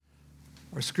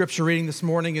Our scripture reading this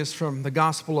morning is from the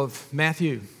Gospel of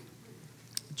Matthew,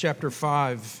 chapter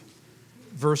 5,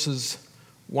 verses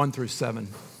 1 through 7.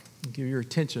 Give your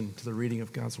attention to the reading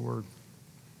of God's word.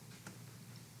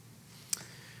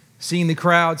 Seeing the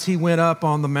crowds, he went up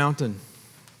on the mountain,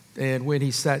 and when he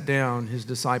sat down, his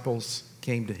disciples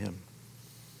came to him.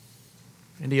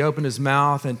 And he opened his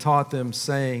mouth and taught them,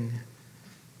 saying,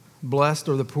 "Blessed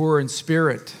are the poor in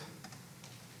spirit,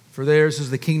 for theirs is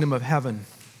the kingdom of heaven.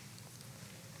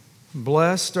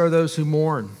 Blessed are those who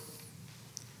mourn,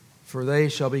 for they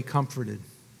shall be comforted.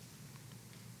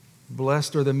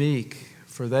 Blessed are the meek,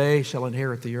 for they shall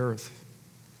inherit the earth.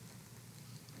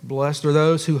 Blessed are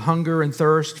those who hunger and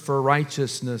thirst for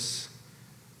righteousness,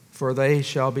 for they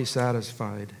shall be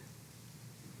satisfied.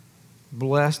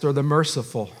 Blessed are the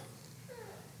merciful,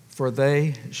 for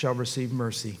they shall receive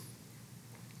mercy.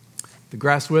 The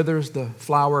grass withers, the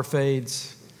flower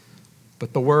fades,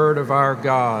 but the word of our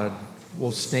God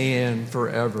will stand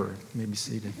forever." You may be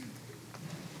seated.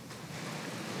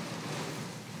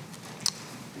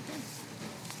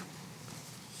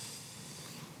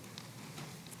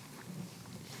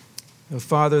 O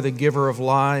Father, the giver of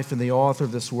life and the author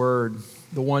of this word,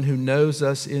 the one who knows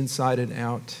us inside and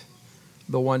out,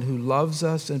 the one who loves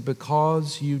us, and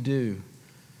because you do,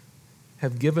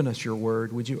 have given us your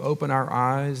word, would you open our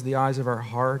eyes, the eyes of our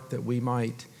heart, that we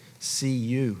might see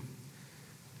you?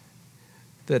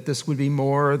 That this would be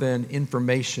more than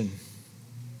information.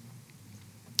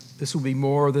 This would be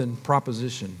more than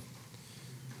proposition.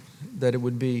 That it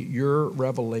would be your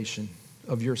revelation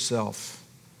of yourself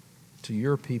to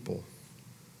your people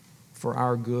for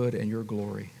our good and your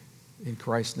glory. In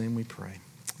Christ's name we pray.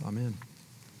 Amen.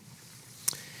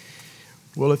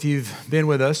 Well, if you've been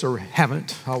with us or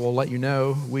haven't, I will let you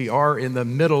know we are in the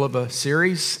middle of a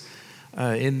series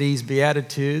in these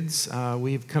Beatitudes.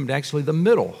 We've come to actually the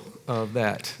middle of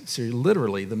that series,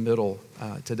 literally the middle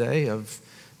today of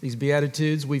these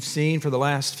Beatitudes. We've seen for the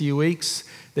last few weeks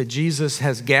that Jesus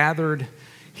has gathered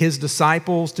his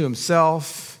disciples to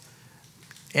himself,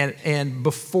 and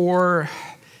before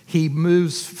he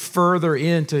moves further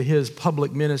into his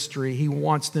public ministry, he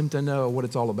wants them to know what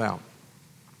it's all about.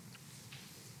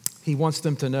 He wants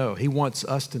them to know, he wants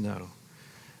us to know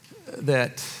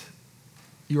that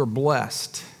you're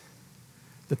blessed,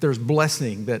 that there's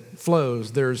blessing that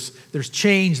flows, there's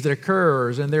change that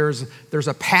occurs, and there's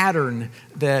a pattern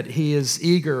that he is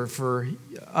eager for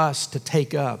us to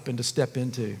take up and to step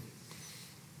into.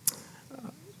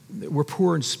 We're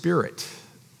poor in spirit,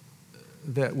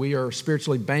 that we are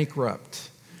spiritually bankrupt,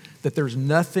 that there's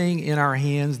nothing in our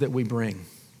hands that we bring.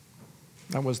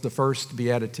 That was the first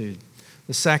beatitude.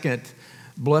 The second,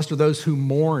 blessed are those who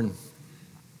mourn.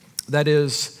 That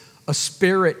is a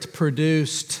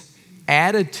spirit-produced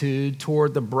attitude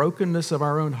toward the brokenness of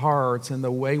our own hearts and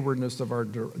the waywardness of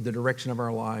the direction of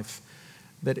our life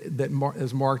that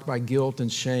is marked by guilt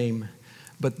and shame.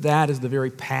 But that is the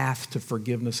very path to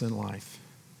forgiveness in life.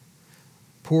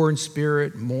 Poor in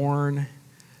spirit, mourn,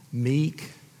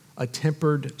 meek, a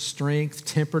tempered strength,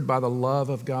 tempered by the love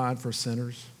of God for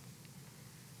sinners.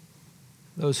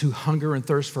 Those who hunger and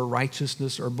thirst for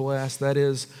righteousness are blessed. That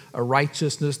is a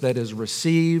righteousness that is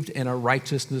received and a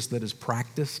righteousness that is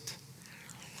practiced.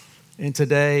 And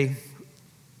today,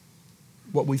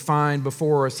 what we find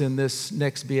before us in this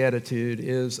next beatitude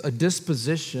is a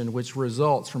disposition which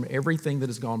results from everything that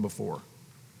has gone before.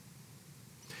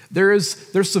 There's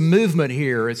some movement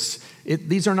here.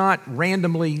 These are not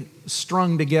randomly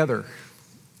strung together.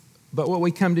 But what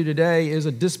we come to today is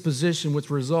a disposition which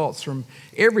results from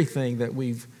everything that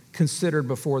we've considered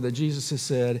before that Jesus has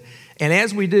said. And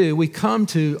as we do, we come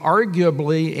to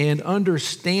arguably and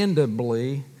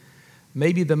understandably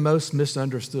maybe the most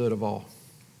misunderstood of all.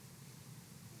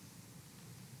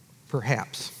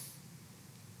 Perhaps.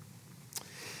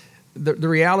 The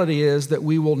reality is that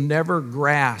we will never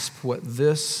grasp what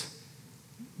this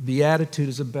beatitude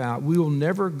is about. We will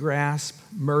never grasp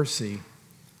mercy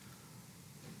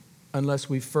unless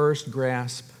we first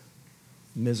grasp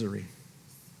misery.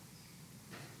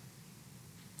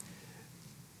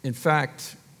 In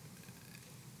fact,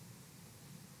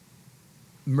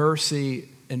 mercy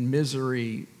and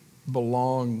misery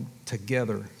belong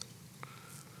together.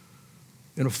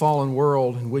 In a fallen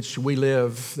world in which we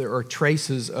live, there are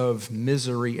traces of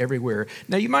misery everywhere.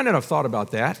 Now, you might not have thought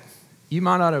about that. You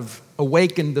might not have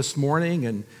awakened this morning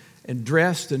and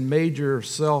dressed and made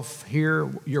yourself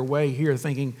your way here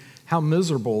thinking how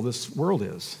miserable this world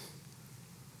is.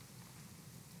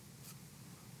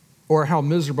 Or how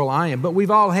miserable I am. But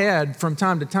we've all had, from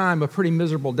time to time, a pretty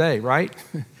miserable day, right?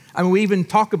 I mean, we even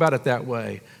talk about it that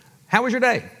way. How was your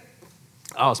day?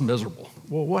 Oh, it's miserable.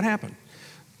 Well, what happened?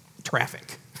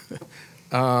 traffic.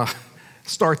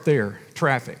 Start there,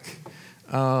 traffic.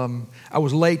 I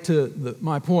was late to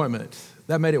my appointment.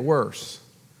 That made it worse.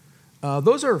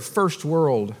 Those are first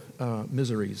world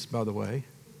miseries, by the way.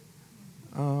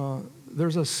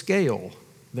 There's a scale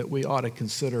that we ought to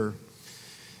consider.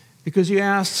 Because you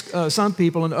ask some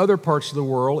people in other parts of the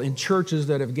world, in churches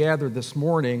that have gathered this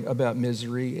morning about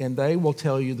misery, and they will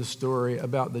tell you the story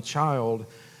about the child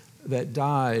that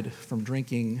died from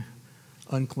drinking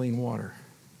unclean water.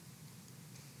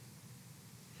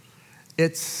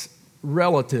 It's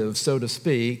relative, so to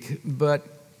speak, but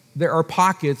there are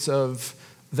pockets of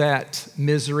that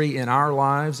misery in our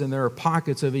lives, and there are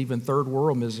pockets of even third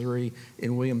world misery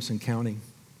in Williamson County.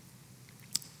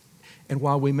 And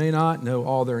while we may not know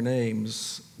all their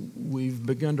names, we've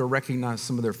begun to recognize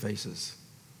some of their faces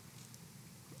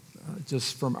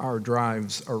just from our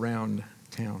drives around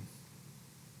town.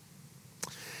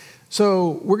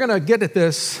 So we're going to get at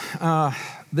this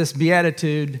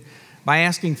beatitude by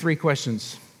asking three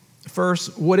questions.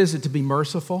 First, what is it to be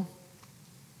merciful?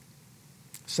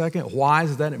 Second, why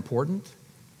is that important?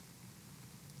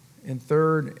 And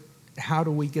third, how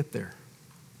do we get there?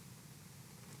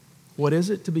 What is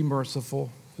it to be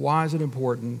merciful? Why is it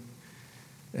important?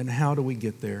 And how do we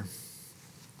get there?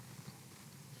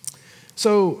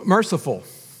 So, merciful.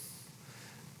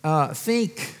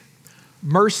 Think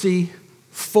mercy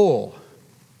full.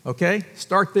 Okay?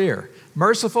 Start there.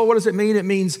 Merciful, what does it mean? It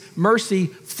means mercy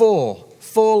full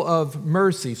of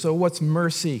mercy. So, what's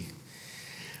mercy?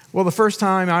 Well, the first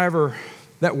time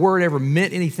that word ever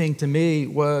meant anything to me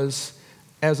was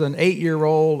as an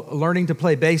 8-year-old learning to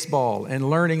play baseball and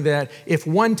learning that if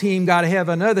one team got ahead of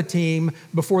another team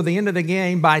before the end of the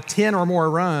game by 10 or more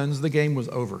runs, the game was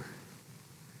over.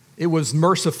 It was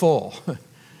merciful.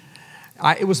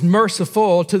 It was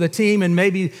merciful to the team and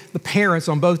maybe the parents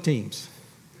on both teams.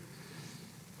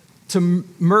 To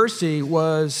mercy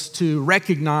was to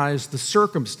recognize the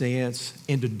circumstance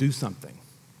and to do something.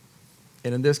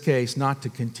 And in this case, not to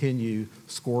continue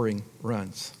scoring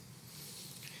runs.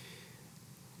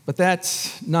 But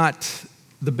that's not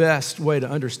the best way to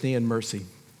understand mercy.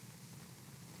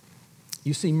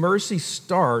 You see, mercy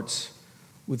starts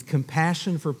with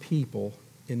compassion for people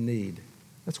in need.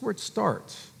 That's where it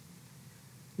starts.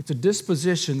 It's a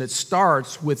disposition that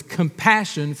starts with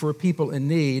compassion for people in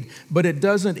need, but it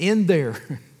doesn't end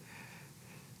there.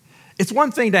 It's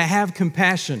one thing to have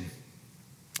compassion.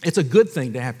 It's a good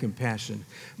thing to have compassion.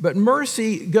 But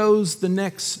mercy goes the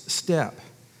next step.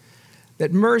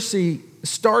 That mercy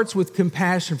starts with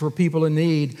compassion for people in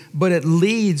need, but it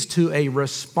leads to a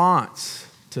response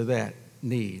to that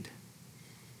need.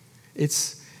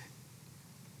 It's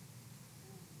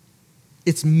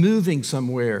moving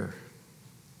somewhere.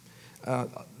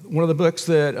 One of the books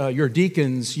that your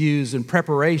deacons use in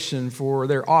preparation for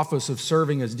their office of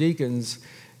serving as deacons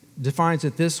defines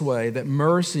it this way, that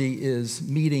mercy is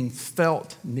meeting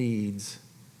felt needs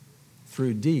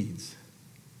through deeds.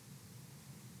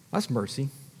 That's mercy.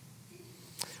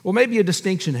 Well, maybe a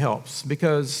distinction helps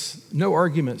because no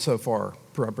argument so far,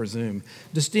 I presume.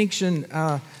 This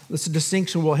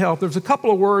distinction will help. There's a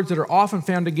couple of words that are often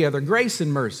found together, grace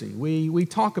and mercy. We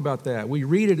talk about that. We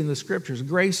read it in the scriptures,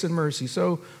 grace and mercy.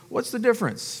 So what's the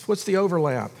difference? What's the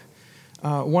overlap?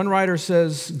 One writer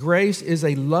says, grace is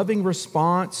a loving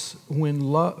response when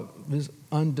love is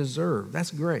undeserved.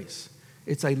 That's grace.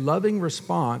 It's a loving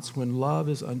response when love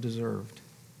is undeserved.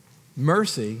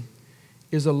 Mercy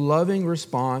is a loving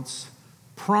response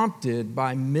prompted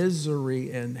by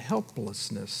misery and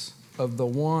helplessness of the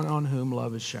one on whom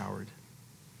love is showered.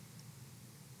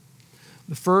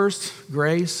 The first,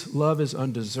 grace, love is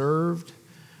undeserved.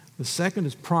 The second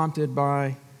is prompted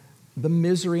by the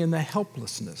misery and the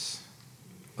helplessness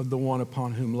of the one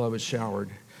upon whom love is showered.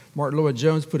 Martin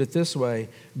Lloyd-Jones put it this way,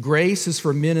 grace is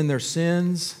for men in their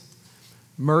sins,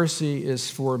 mercy is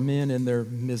for men in their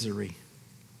misery.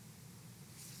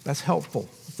 That's helpful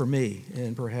for me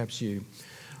and perhaps you.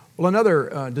 Well,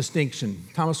 another distinction,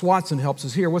 Thomas Watson helps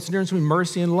us here. What's the difference between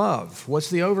mercy and love? What's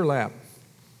the overlap?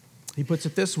 He puts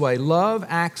it this way, love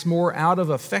acts more out of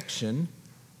affection,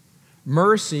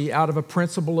 mercy out of a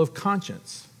principle of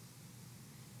conscience.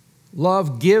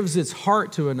 Love gives its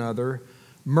heart to another,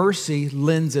 mercy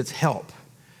lends its help.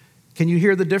 Can you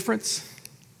hear the difference?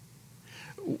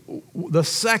 The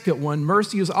second one,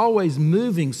 mercy is always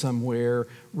moving somewhere,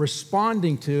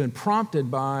 responding to and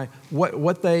prompted by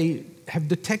what they have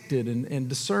detected and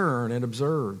discerned and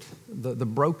observed, the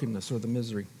brokenness or the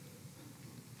misery.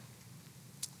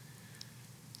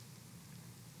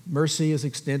 Mercy is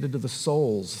extended to the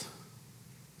souls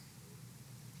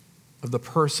of the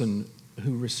person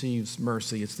who receives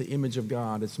mercy. It's the image of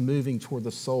God. It's moving toward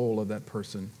the soul of that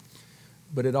person.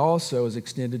 But it also is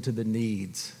extended to the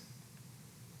needs.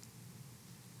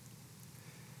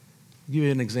 I'll give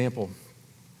you an example.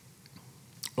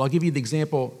 Well, I'll give you the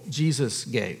example Jesus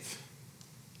gave.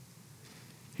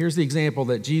 Here's the example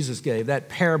that Jesus gave, that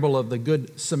parable of the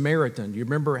Good Samaritan. You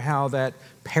remember how that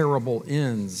parable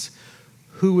ends?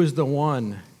 Who was the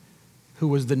one who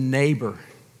was the neighbor?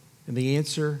 And the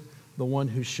answer, the one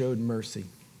who showed mercy.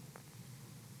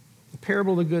 The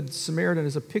parable of the Good Samaritan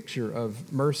is a picture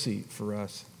of mercy for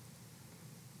us.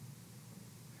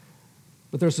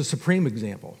 But there's a supreme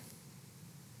example.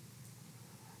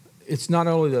 It's not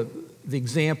only the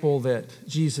example that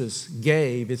Jesus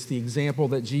gave, it's the example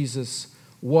that Jesus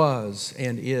was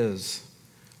and is,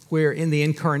 where in the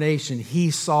incarnation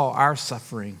he saw our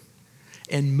suffering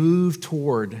and moved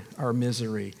toward our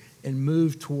misery and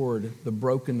moved toward the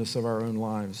brokenness of our own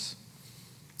lives.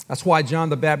 That's why John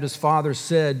the Baptist's father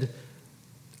said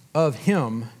of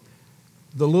him,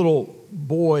 the little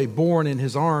boy born in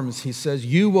his arms, he says,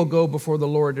 "You will go before the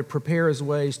Lord to prepare his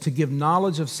ways, to give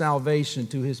knowledge of salvation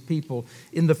to his people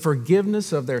in the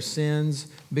forgiveness of their sins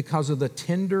because of the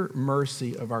tender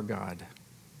mercy of our God."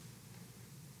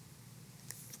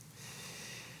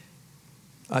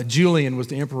 Julian was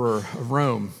the emperor of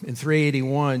Rome. In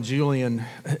 381, Julian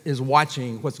is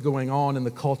watching what's going on in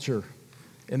the culture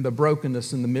and the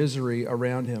brokenness and the misery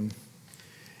around him.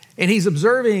 And he's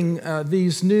observing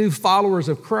these new followers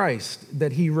of Christ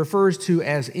that he refers to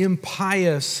as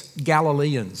impious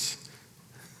Galileans.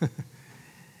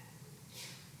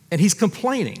 And he's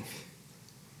complaining.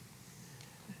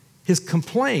 His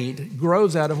complaint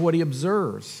grows out of what he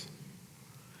observes.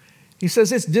 He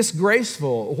says it's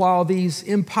disgraceful while these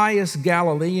impious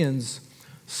Galileans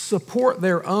support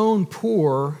their own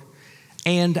poor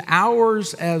and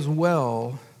ours as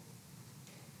well,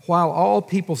 while all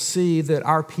people see that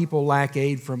our people lack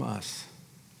aid from us.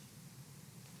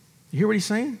 You hear what he's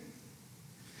saying?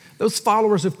 Those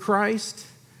followers of Christ,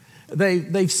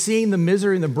 they've seen the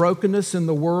misery and the brokenness in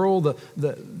the world,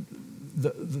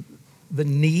 the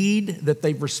need that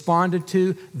they've responded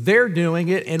to. They're doing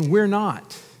it and we're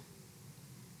not.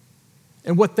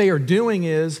 And what they are doing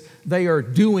is they are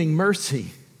doing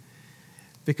mercy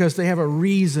because they have a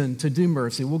reason to do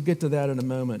mercy. We'll get to that in a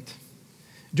moment.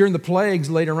 During the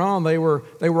plagues later on, they were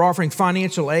offering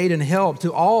financial aid and help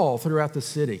to all throughout the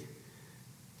city.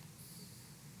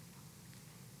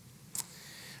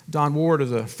 Don Ward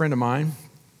is a friend of mine.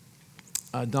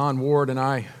 Don Ward and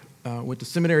I went to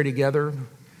seminary together,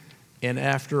 and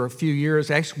after a few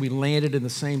years, actually we landed in the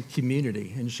same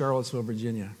community in Charlottesville,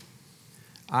 Virginia.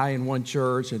 I in one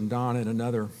church and Don in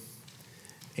another.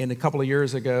 And a couple of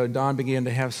years ago, Don began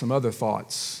to have some other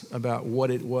thoughts about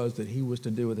what it was that he was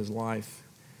to do with his life.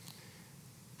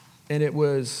 And it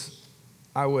was,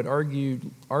 I would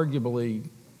arguably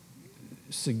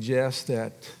suggest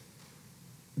that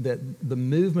the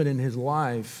movement in his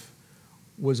life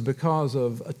was because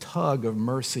of a tug of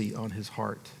mercy on his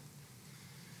heart.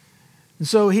 And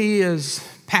so he is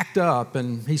packed up,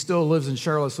 and he still lives in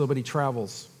Charlottesville, but he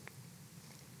travels.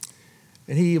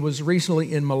 And he was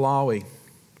recently in Malawi,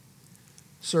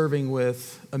 serving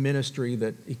with a ministry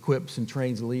that equips and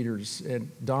trains leaders.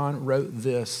 And Don wrote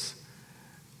this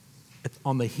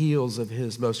on the heels of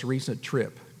his most recent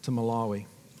trip to Malawi.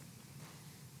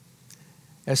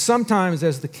 As sometimes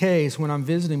as the case when I'm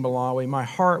visiting Malawi, my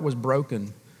heart was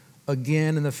broken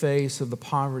again in the face of the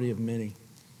poverty of many.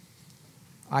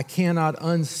 I cannot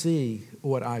unsee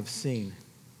what I've seen.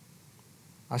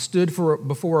 I stood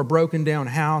before a broken down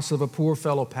house of a poor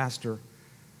fellow pastor.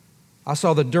 I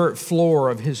saw the dirt floor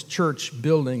of his church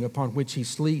building upon which he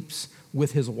sleeps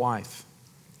with his wife.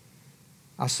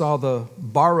 I saw the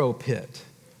borrow pit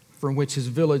from which his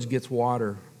village gets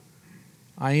water.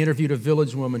 I interviewed a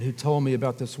village woman who told me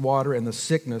about this water and the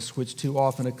sickness which too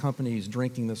often accompanies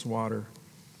drinking this water.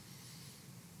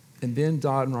 And then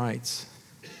Don writes,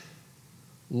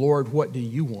 "Lord, what do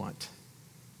you want?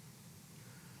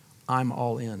 I'm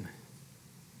all in."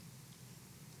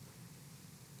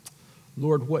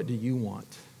 Lord, what do you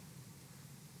want?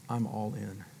 I'm all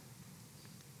in.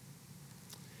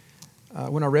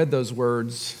 When I read those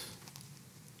words,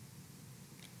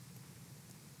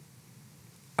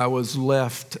 I was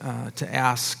left to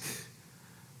ask,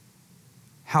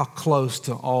 how close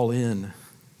to all in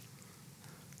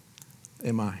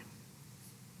am I?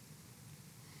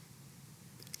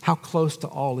 How close to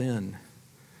all in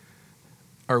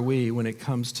are we when it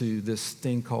comes to this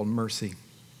thing called mercy?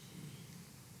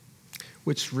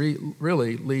 Which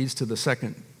really leads to the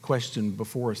second question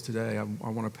before us today I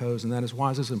want to pose, and that is,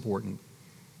 why is this important?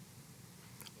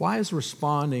 Why is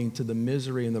responding to the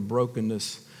misery and the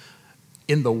brokenness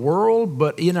in the world,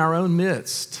 but in our own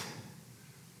midst,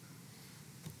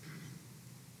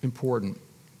 important?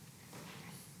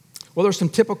 Well, there's some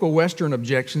typical Western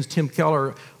objections. Tim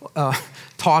Keller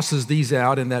tosses these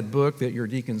out in that book that your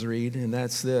deacons read, and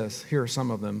that's this. Here are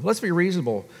some of them. Let's be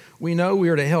reasonable. We know we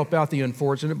are to help out the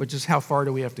unfortunate, but just how far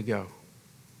do we have to go?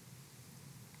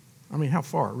 I mean, how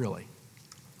far, really?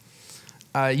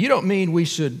 You don't mean we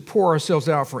should pour ourselves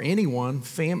out for anyone.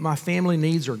 My family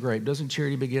needs are great. Doesn't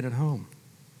charity begin at home?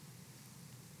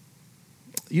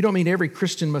 You don't mean every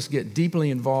Christian must get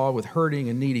deeply involved with hurting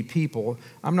and needy people.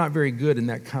 I'm not very good in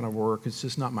that kind of work. It's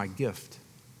just not my gift.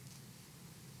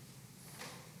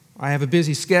 I have a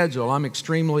busy schedule. I'm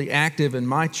extremely active in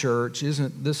my church.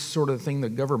 Isn't this sort of thing the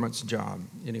government's job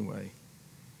anyway?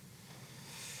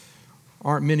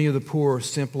 Aren't many of the poor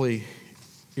simply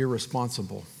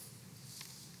irresponsible?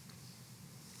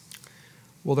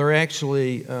 Well, they're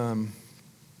actually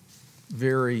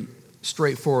very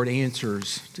straightforward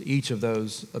answers to each of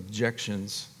those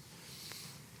objections.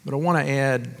 But I want to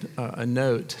add a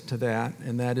note to that,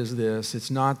 and that is this.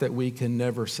 It's not that we can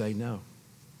never say no.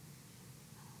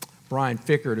 Brian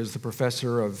Fickert is the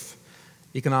professor of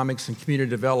economics and community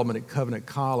development at Covenant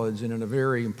College, and in a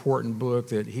very important book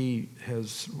that he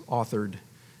has authored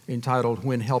entitled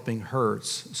When Helping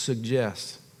Hurts,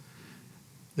 suggests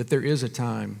that there is a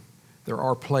time, there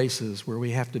are places where we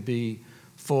have to be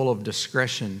full of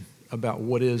discretion about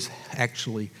what is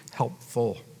actually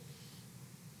helpful.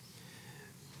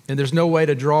 And there's no way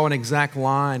to draw an exact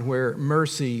line where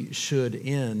mercy should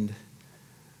end.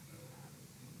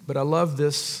 But I love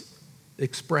this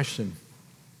expression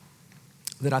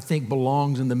that I think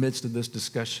belongs in the midst of this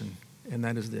discussion, and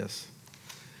that is this.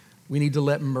 We need to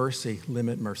let mercy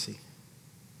limit mercy.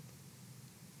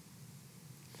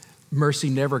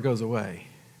 Mercy never goes away.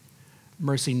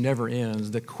 Mercy never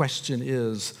ends. The question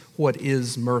is, what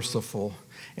is merciful?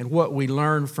 And what we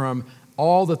learn from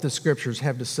all that the scriptures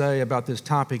have to say about this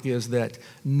topic is that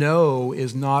no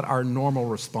is not our normal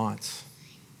response.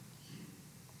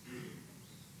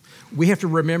 We have to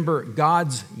remember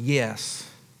God's yes.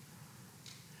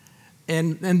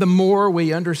 And the more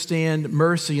we understand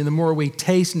mercy and the more we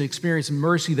taste and experience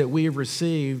mercy that we have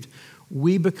received,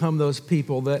 we become those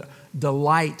people that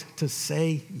delight to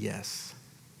say yes.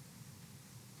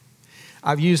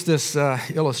 I've used this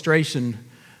illustration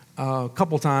a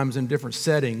couple times in different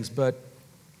settings, but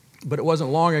it wasn't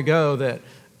long ago that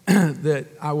that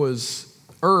I was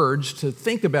urged to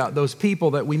think about those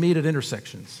people that we meet at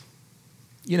intersections.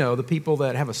 You know, the people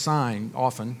that have a sign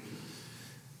often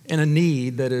and a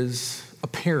need that is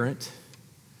apparent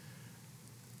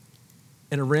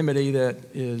and a remedy that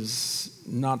is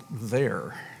not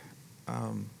there.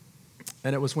 And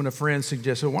it was when a friend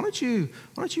suggested, why don't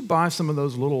you buy some of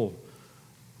those little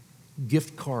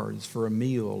gift cards for a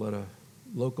meal at a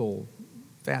local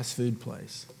fast food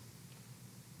place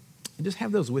and just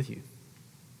have those with you.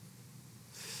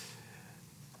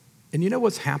 And you know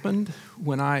what's happened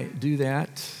when I do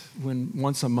that? When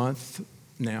once a month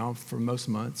now, for most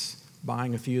months,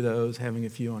 buying a few of those, having a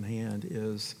few on hand,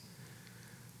 is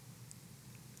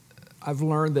I've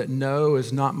learned that no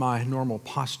is not my normal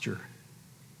posture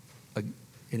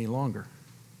any longer.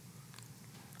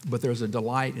 But there's a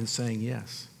delight in saying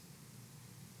yes.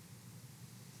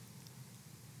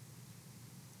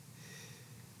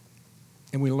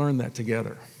 And we learn that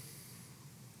together.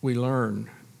 We learn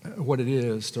what it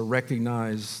is to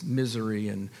recognize misery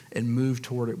and move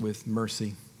toward it with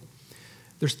mercy.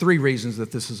 There's 3 reasons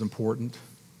that this is important.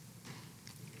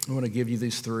 I want to give you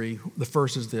these 3. The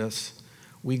first is this.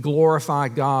 We glorify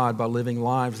God by living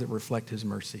lives that reflect His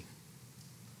mercy.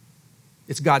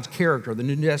 It's God's character. The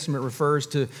New Testament refers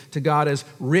to God as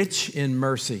rich in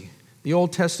mercy. The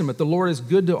Old Testament, the Lord is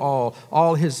good to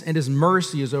all His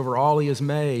mercy is over all He has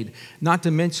made. Not to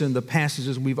mention the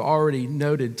passages we've already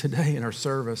noted today in our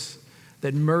service,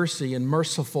 that mercy and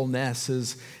mercifulness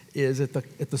is at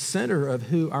the center of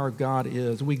who our God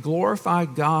is. We glorify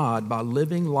God by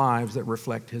living lives that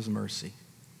reflect His mercy.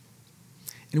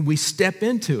 And we step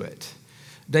into it.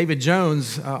 David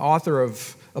Jones, author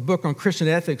of a book on Christian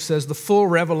ethics, says the full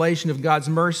revelation of God's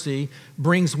mercy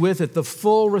brings with it the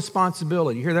full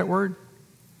responsibility. You hear that word?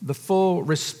 The full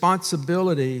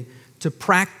responsibility to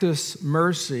practice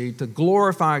mercy, to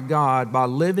glorify God by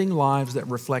living lives that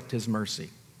reflect His mercy.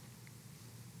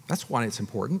 That's why it's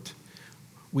important.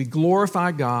 We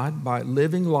glorify God by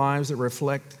living lives that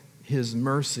reflect His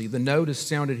mercy. The note is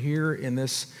sounded here in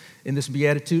this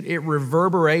beatitude. It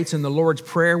reverberates in the Lord's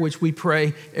Prayer, which we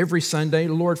pray every Sunday.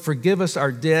 Lord, forgive us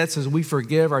our debts as we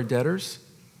forgive our debtors.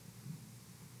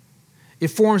 It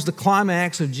forms the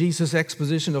climax of Jesus'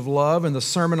 exposition of love and the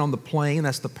Sermon on the Plain.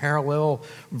 That's the parallel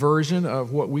version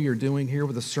of what we are doing here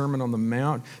with the Sermon on the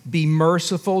Mount. Be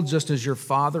merciful just as your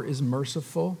Father is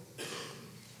merciful.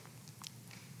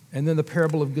 And then the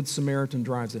parable of Good Samaritan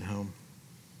drives it home.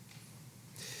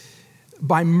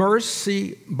 By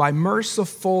mercy, by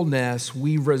mercifulness,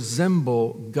 we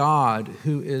resemble God,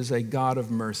 who is a God of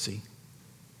mercy.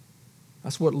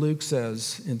 That's what Luke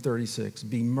says in 36.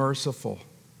 Be merciful,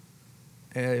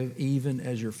 even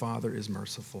as your Father is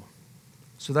merciful.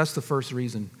 So that's the first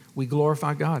reason. We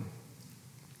glorify God.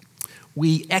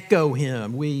 We echo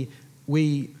him.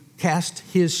 We cast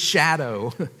his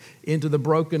shadow into the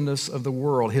brokenness of the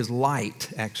world, his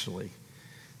light, actually.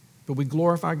 But we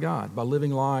glorify God by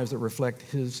living lives that reflect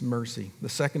his mercy. The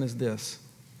second is this,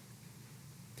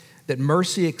 that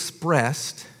mercy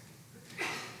expressed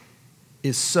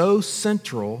is so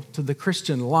central to the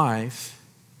Christian life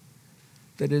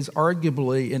that it is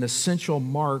arguably an essential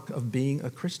mark of being a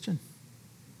Christian.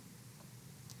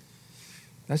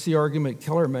 That's the argument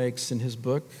Keller makes in his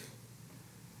book.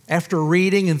 After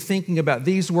reading and thinking about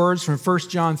these words from 1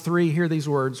 John 3, hear these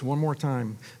words one more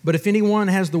time. But if anyone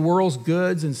has the world's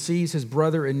goods and sees his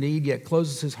brother in need, yet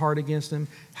closes his heart against him,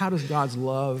 how does God's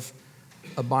love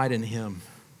abide in him?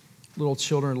 Little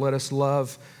children, let us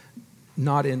love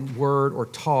not in word or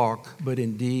talk, but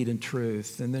in deed and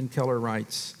truth. And then Keller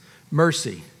writes,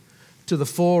 mercy to the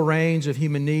full range of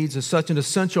human needs is such an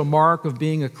essential mark of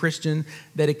being a Christian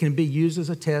that it can be used as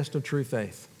a test of true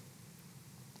faith.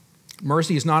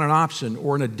 Mercy is not an option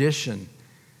or an addition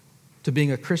to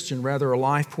being a Christian. Rather, a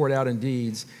life poured out in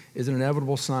deeds is an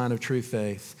inevitable sign of true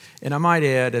faith. And I might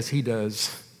add, as he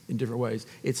does in different ways,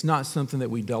 it's not something that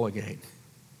we delegate.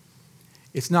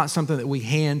 It's not something that we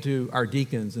hand to our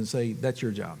deacons and say, that's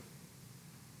your job.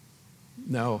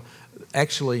 No,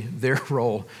 actually, their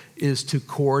role is to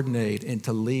coordinate and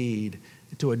to lead,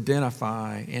 to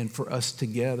identify, and for us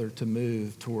together to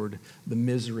move toward the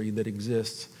misery that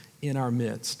exists in our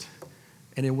midst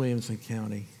and in Williamson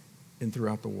County and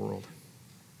throughout the world.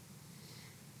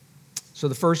 So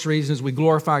the first reason is we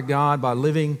glorify God by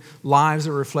living lives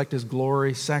that reflect his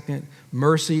glory. Second,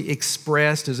 mercy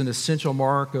expressed is an essential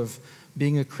mark of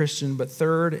being a Christian. But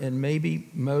third, and maybe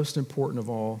most important of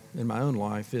all in my own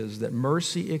life, is that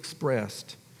mercy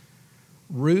expressed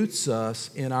roots us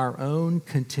in our own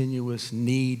continuous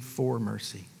need for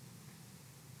mercy.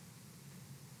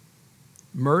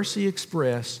 Mercy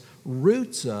expressed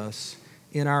roots us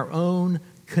in our own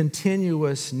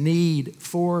continuous need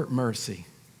for mercy.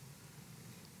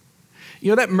 You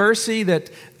know, that mercy that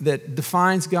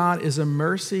defines God is a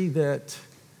mercy that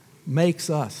makes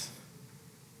us.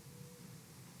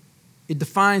 It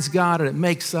defines God and it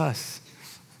makes us.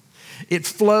 It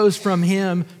flows from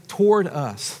him toward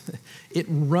us. It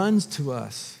runs to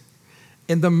us.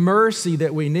 And the mercy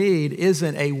that we need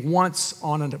isn't a once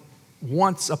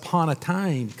upon a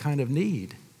time kind of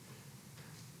need.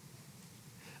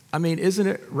 I mean, isn't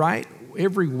it right?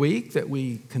 Every week that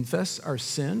we confess our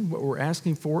sin, what we're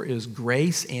asking for is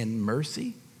grace and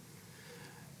mercy.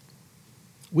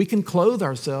 We can clothe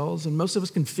ourselves, and most of us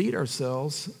can feed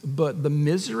ourselves, but the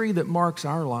misery that marks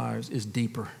our lives is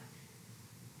deeper.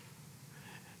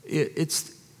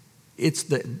 It's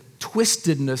the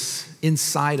twistedness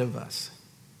inside of us.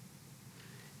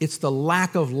 It's the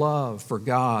lack of love for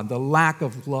God, the lack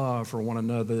of love for one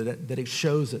another that it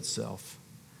shows itself.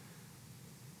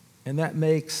 And that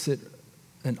makes it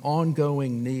an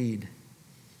ongoing need.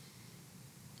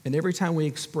 And every time we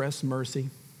express mercy,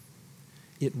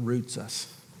 it roots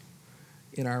us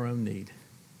in our own need.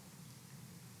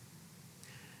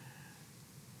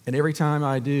 And every time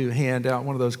I do hand out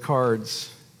one of those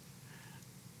cards,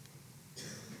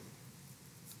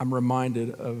 I'm reminded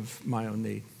of my own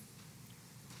need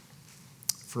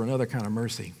for another kind of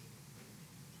mercy,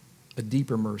 a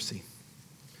deeper mercy.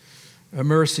 A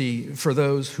mercy for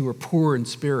those who are poor in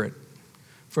spirit,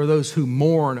 for those who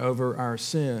mourn over our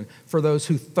sin, for those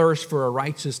who thirst for a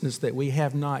righteousness that we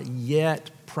have not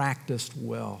yet practiced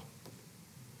well.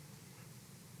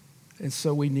 And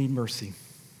so we need mercy.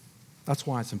 That's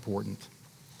why it's important.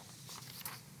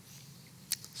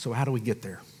 So how do we get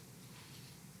there?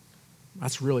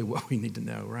 That's really what we need to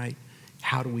know, right?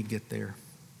 How do we get there?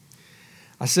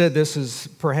 I said this is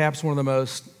perhaps one of the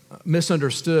most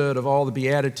misunderstood of all the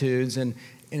Beatitudes, and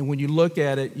when you look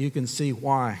at it, you can see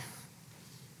why.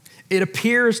 It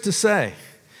appears to say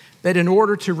that in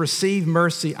order to receive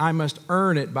mercy, I must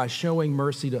earn it by showing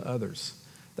mercy to others.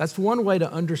 That's one way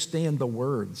to understand the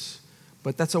words,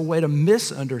 but that's a way to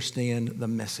misunderstand the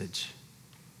message.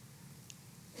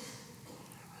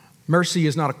 Mercy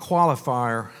is not a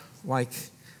qualifier like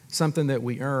something that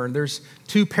we earn. There's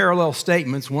two parallel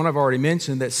statements, one I've already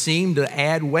mentioned, that seem to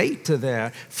add weight to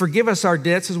that. Forgive us our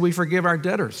debts as we forgive our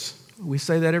debtors. We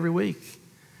say that every week.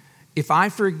 If I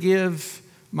forgive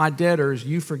my debtors,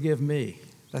 you forgive me.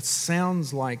 That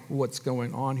sounds like what's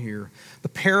going on here. The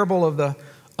parable of the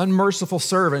unmerciful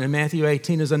servant in Matthew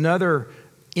 18 is another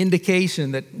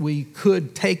indication that we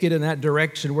could take it in that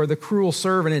direction, where the cruel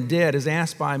servant in debt is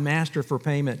asked by a master for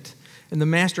payment. And the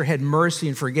master had mercy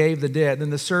and forgave the debt.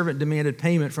 Then the servant demanded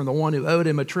payment from the one who owed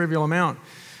him a trivial amount.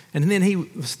 And then he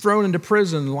was thrown into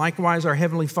prison. Likewise, our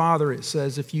Heavenly Father, it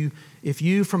says, if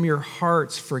you from your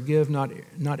hearts forgive not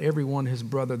everyone his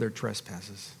brother their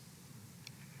trespasses.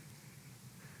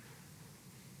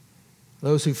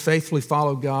 Those who faithfully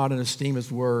follow God and esteem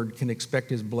His word can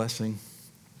expect His blessing.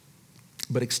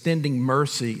 But extending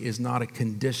mercy is not a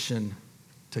condition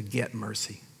to get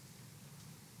mercy.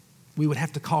 We would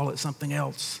have to call it something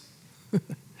else.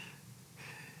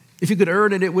 If you could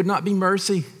earn it, it would not be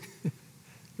mercy.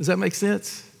 Does that make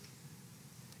sense?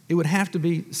 It would have to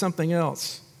be something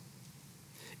else.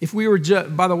 If we were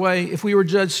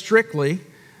judged strictly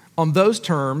on those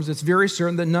terms, it's very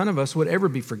certain that none of us would ever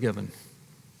be forgiven.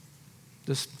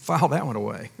 Just file that one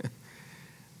away.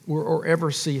 or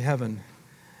ever see heaven.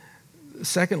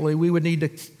 Secondly, we would need to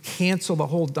cancel the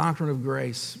whole doctrine of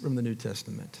grace from the New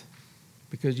Testament.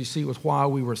 Because you see, it was while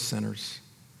we were sinners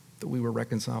that we were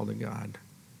reconciled to God.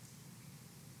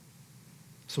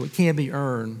 So it can't be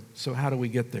earned. So how do we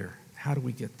get there? How do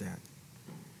we get that?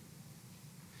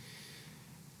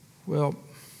 Well,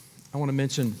 I want to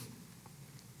mention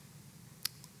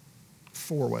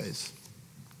 4 ways.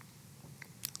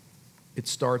 It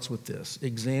starts with this: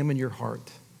 examine your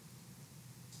heart.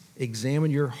 Examine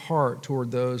your heart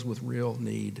toward those with real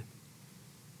need.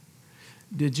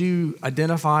 Did you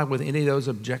identify with any of those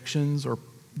objections or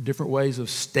different ways of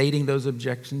stating those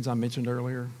objections I mentioned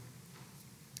earlier?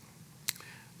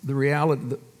 The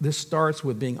reality, this starts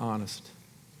with being honest.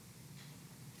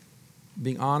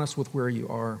 Being honest with where you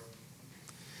are.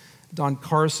 Don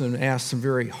Carson asked some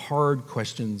very hard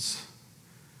questions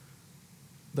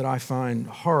that I find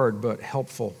hard but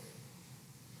helpful.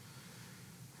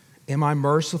 Am I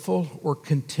merciful or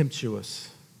contemptuous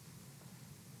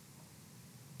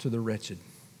to the wretched?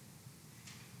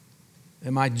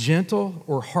 Am I gentle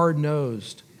or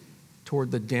hard-nosed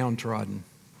toward the downtrodden?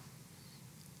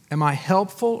 Am I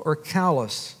helpful or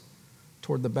callous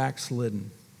toward the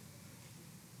backslidden?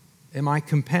 Am I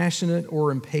compassionate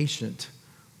or impatient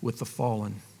with the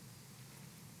fallen?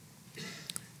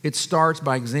 It starts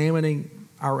by examining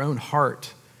our own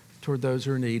heart toward those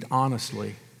who are in need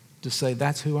honestly, to say,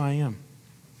 that's who I am.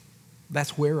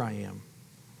 That's where I am.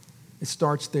 It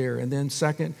starts there. And then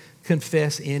second,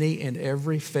 confess any and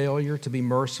every failure to be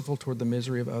merciful toward the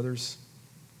misery of others.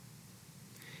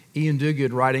 Ian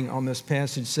Duguid, writing on this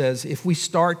passage, says, if we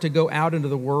start to go out into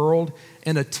the world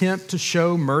and attempt to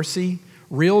show mercy,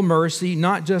 real mercy,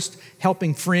 not just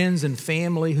helping friends and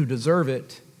family who deserve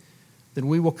it, then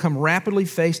we will come rapidly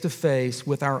face to face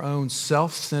with our own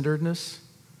self-centeredness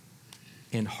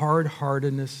and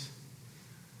hard-heartedness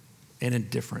and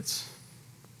indifference.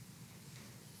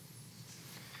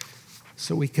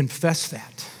 So we confess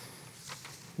that.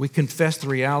 We confess the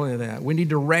reality of that. We need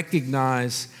to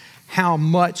recognize how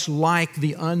much like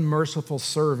the unmerciful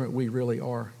servant we really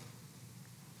are.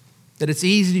 That it's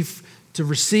easy to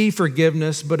receive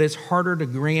forgiveness, but it's harder to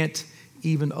grant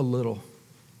even a little.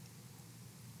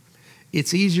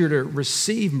 It's easier to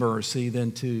receive mercy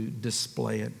than to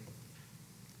display it.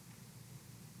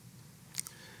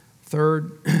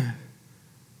 Third,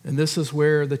 and this is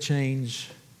where the change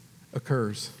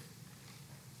occurs.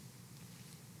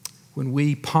 When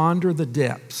we ponder the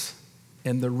depths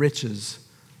and the riches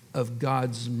of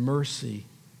God's mercy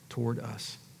toward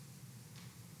us.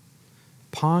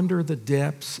 Ponder the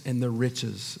depths and the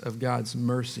riches of God's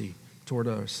mercy toward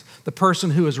us. The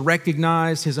person who has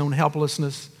recognized his own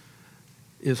helplessness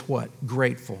is what?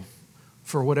 Grateful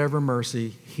for whatever mercy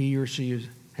he or she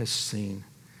has seen,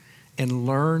 and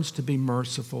learns to be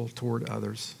merciful toward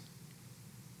others.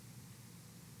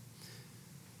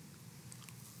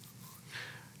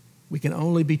 We can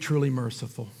only be truly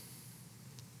merciful,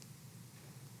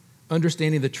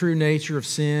 understanding the true nature of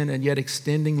sin and yet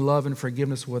extending love and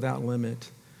forgiveness without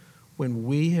limit, when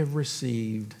we have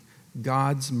received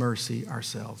God's mercy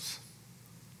ourselves.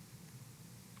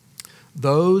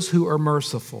 Those who are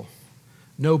merciful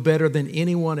know better than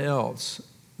anyone else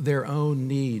their own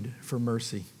need for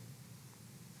mercy.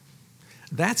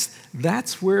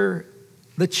 That's where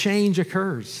the change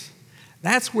occurs.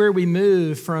 That's where we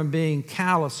move from being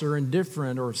callous or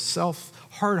indifferent or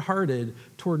hard-hearted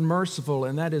toward merciful,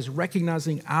 and that is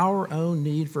recognizing our own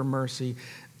need for mercy,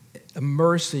 a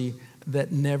mercy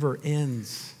that never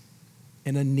ends,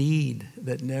 and a need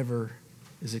that never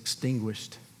is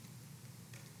extinguished.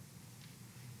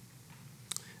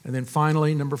 And then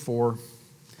finally, number 4,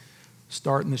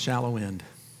 start in the shallow end.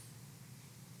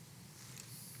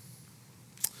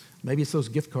 Maybe it's those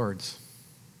gift cards.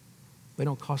 They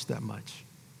don't cost that much.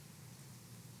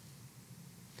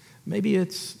 Maybe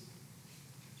it's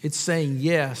saying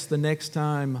yes the next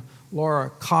time Laura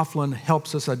Coughlin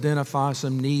helps us identify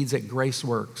some needs at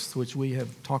GraceWorks, which we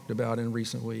have talked about in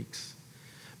recent weeks.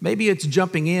 Maybe it's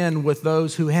jumping in with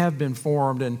those who have been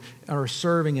formed and are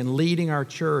serving and leading our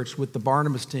church with the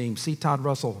Barnabas team. See Todd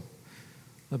Russell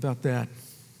about that.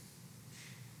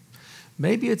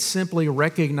 Maybe it's simply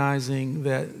recognizing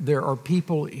that there are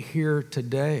people here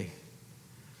today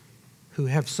who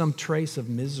have some trace of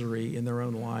misery in their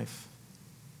own life.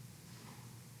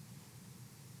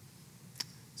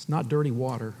 It's not dirty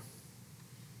water,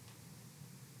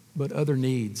 but other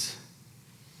needs,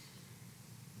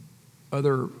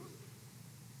 other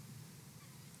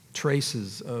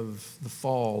traces of the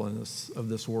fall of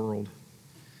this world.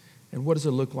 And what does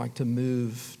it look like to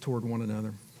move toward one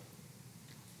another?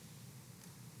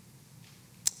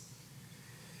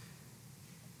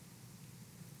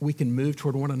 We can move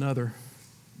toward one another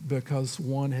because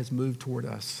one has moved toward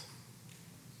us.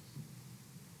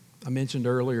 I mentioned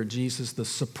earlier Jesus, the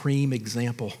supreme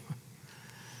example.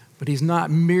 But he's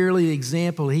not merely the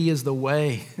example, he is the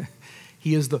way.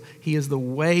 He is the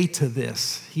way to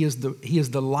this. He is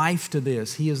the life to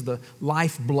this. He is the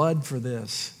lifeblood for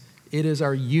this. It is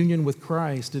our union with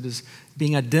Christ. It is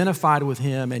being identified with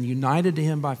him and united to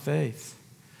him by faith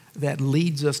that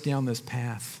leads us down this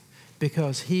path.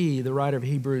 Because he, the writer of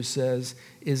Hebrews says,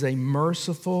 is a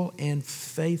merciful and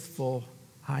faithful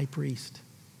high priest.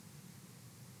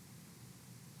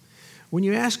 When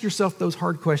you ask yourself those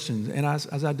hard questions, and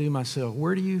as I do myself,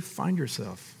 where do you find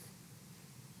yourself?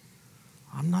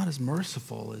 I'm not as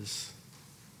merciful as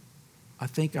I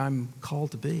think I'm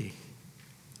called to be.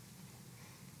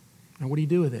 And what do you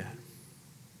do with that?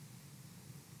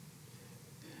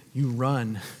 You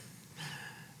run.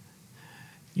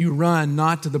 You run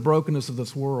not to the brokenness of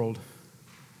this world.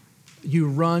 You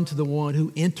run to the one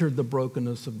who entered the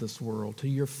brokenness of this world, to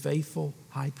your faithful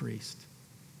high priest.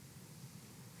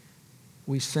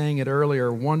 We sang it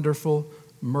earlier, wonderful,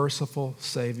 merciful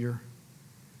Savior.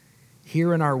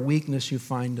 Here in our weakness you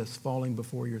find us falling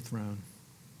before your throne.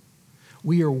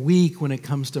 We are weak when it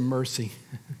comes to mercy.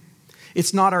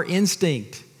 It's not our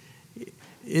instinct.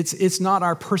 It's not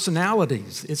our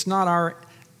personalities. It's not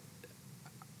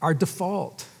our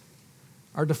default.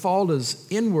 Our default is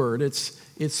inward.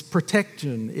 It's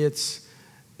protection. It's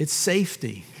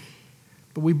safety.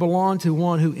 But we belong to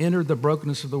one who entered the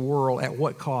brokenness of the world at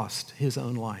what cost? His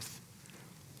own life.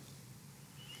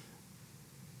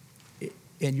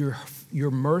 And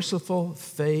your merciful,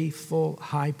 faithful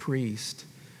high priest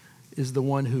is the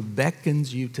one who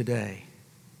beckons you today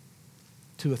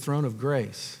to a throne of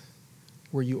grace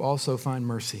where you also find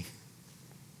mercy.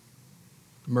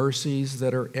 Mercies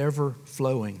that are ever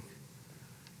flowing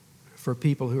for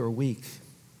people who are weak,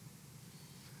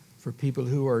 for people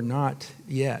who are not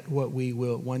yet what we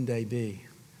will one day be,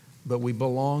 but we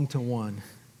belong to one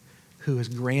who has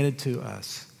granted to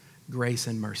us grace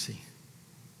and mercy.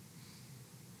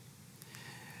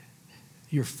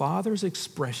 Your Father's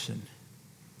expression,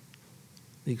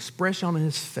 the expression on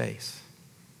his face,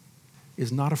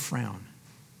 is not a frown.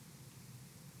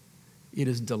 It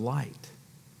is delight.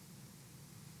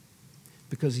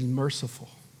 Because he's merciful.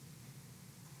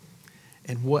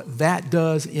 And what that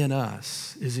does in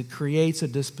us is it creates a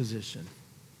disposition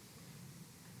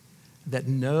that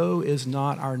no is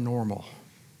not our normal,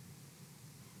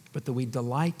 but that we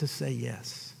delight to say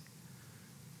yes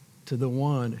to the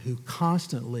one who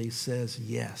constantly says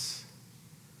yes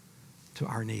to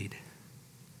our need.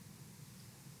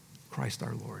 Christ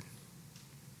our Lord.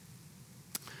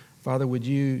 Father, would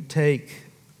you take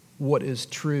what is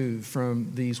true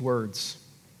from these words?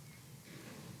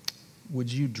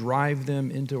 Would you drive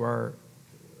them into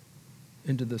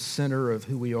the center of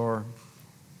who we are?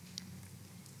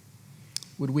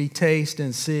 Would we taste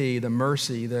and see the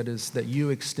mercy that you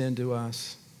extend to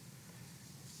us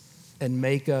and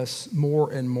make us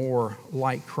more and more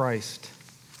like Christ,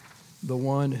 the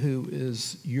one who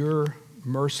is your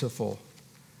merciful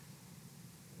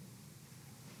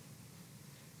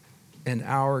and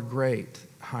our great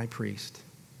high priest.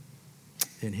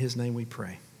 In his name we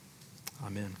pray.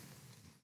 Amen.